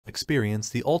Experience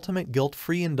the ultimate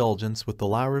guilt-free indulgence with the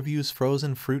Reveuse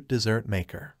frozen fruit dessert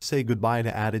maker. Say goodbye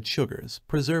to added sugars,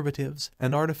 preservatives,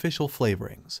 and artificial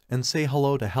flavorings, and say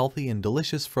hello to healthy and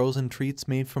delicious frozen treats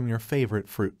made from your favorite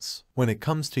fruits. When it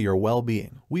comes to your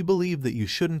well-being, we believe that you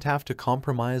shouldn't have to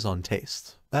compromise on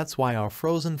taste. That's why our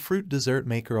frozen fruit dessert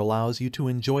maker allows you to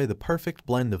enjoy the perfect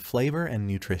blend of flavor and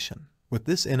nutrition. With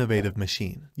this innovative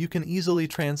machine, you can easily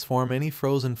transform any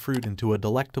frozen fruit into a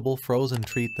delectable frozen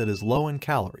treat that is low in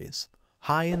calories,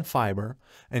 high in fiber,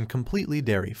 and completely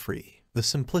dairy-free. The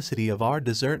simplicity of our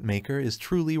dessert maker is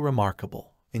truly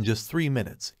remarkable. In just 3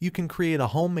 minutes, you can create a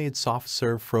homemade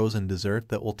soft-serve frozen dessert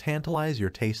that will tantalize your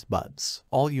taste buds.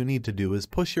 All you need to do is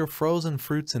push your frozen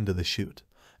fruits into the chute,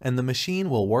 and the machine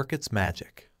will work its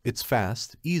magic. It's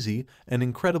fast, easy, and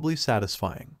incredibly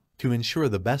satisfying. To ensure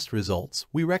the best results,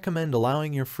 we recommend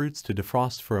allowing your fruits to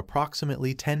defrost for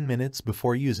approximately 10 minutes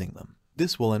before using them.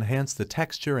 This will enhance the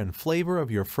texture and flavor of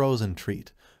your frozen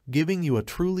treat, giving you a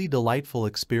truly delightful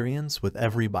experience with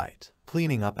every bite.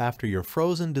 Cleaning up after your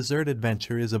frozen dessert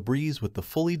adventure is a breeze with the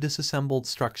fully disassembled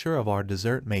structure of our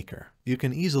dessert maker. You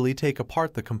can easily take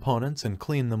apart the components and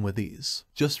clean them with ease.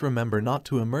 Just remember not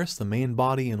to immerse the main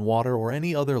body in water or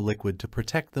any other liquid to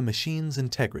protect the machine's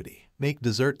integrity. Make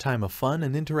dessert time a fun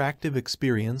and interactive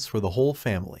experience for the whole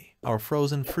family. Our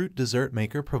frozen fruit dessert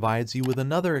maker provides you with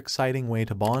another exciting way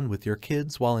to bond with your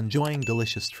kids while enjoying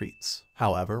delicious treats.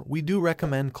 However, we do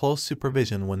recommend close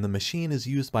supervision when the machine is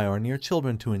used by our near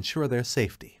children to ensure their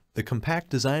safety. The compact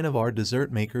design of our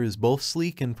dessert maker is both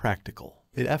sleek and practical.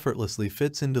 It effortlessly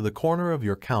fits into the corner of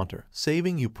your counter,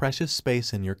 saving you precious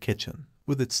space in your kitchen.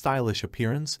 With its stylish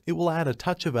appearance, it will add a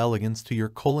touch of elegance to your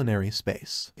culinary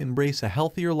space. Embrace a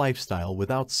healthier lifestyle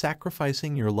without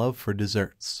sacrificing your love for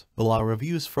desserts. The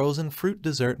Reveuse frozen fruit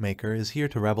dessert maker is here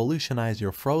to revolutionize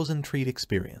your frozen treat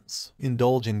experience.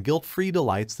 Indulge in guilt-free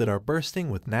delights that are bursting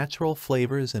with natural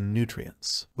flavors and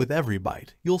nutrients. With every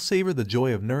bite, you'll savor the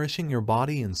joy of nourishing your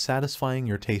body and satisfying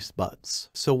your taste buds.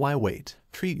 So why wait?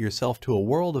 Treat yourself to a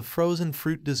world of frozen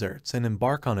fruit desserts and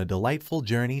embark on a delightful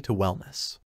journey to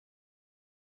wellness.